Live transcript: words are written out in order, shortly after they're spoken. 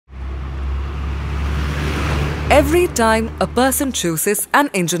Every time a person chooses an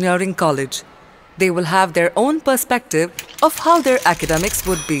engineering college, they will have their own perspective of how their academics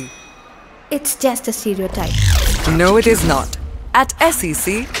would be. It's just a stereotype. No, it is not. At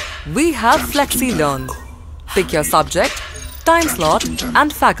SEC, we have Flexi Learn. Pick your subject, time slot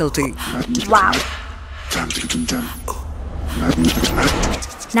and faculty. Wow!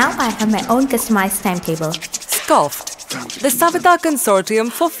 Now I have my own customized timetable. SCOFT, the Saveetha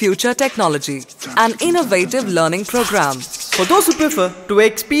Consortium for Future Technology, an innovative learning program. For those who prefer to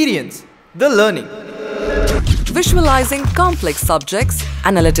experience the learning. Visualizing complex subjects,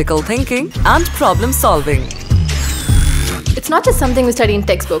 analytical thinking and problem solving. It's not just something we study in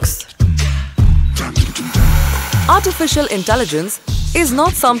textbooks. Artificial intelligence is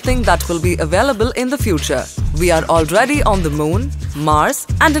not something that will be available in the future. We are already on the moon, Mars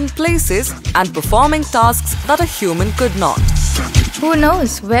and in places and performing tasks that a human could not. Who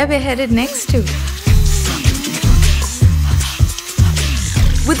knows where we're headed next to?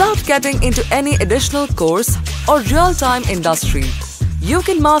 Without getting into any additional course or real-time industry, you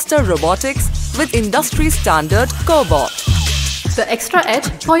can master robotics with industry-standard cobot. The extra edge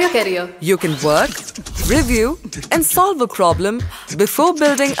for your career. You can work, review and solve a problem before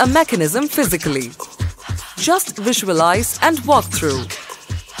building a mechanism physically. Just visualize and walk through.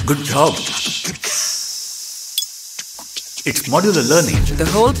 Good job. It's modular learning. The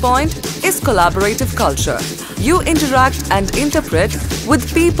whole point is collaborative culture. You interact and interpret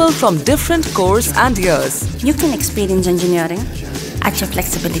with people from different cores and years. You can experience engineering at your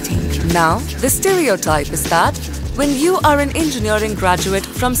flexibility. Now, the stereotype is that when you are an engineering graduate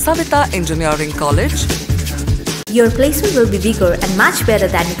from Saveetha Engineering College, Your placement will be bigger and much better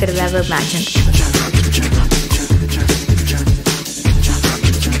than you could have ever imagined.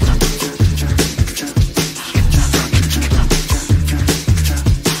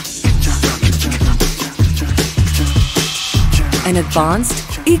 An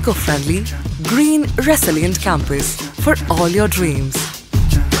advanced, eco-friendly, green, resilient campus for all your dreams.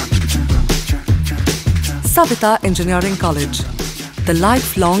 Saveetha Engineering College, the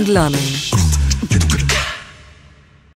lifelong learning.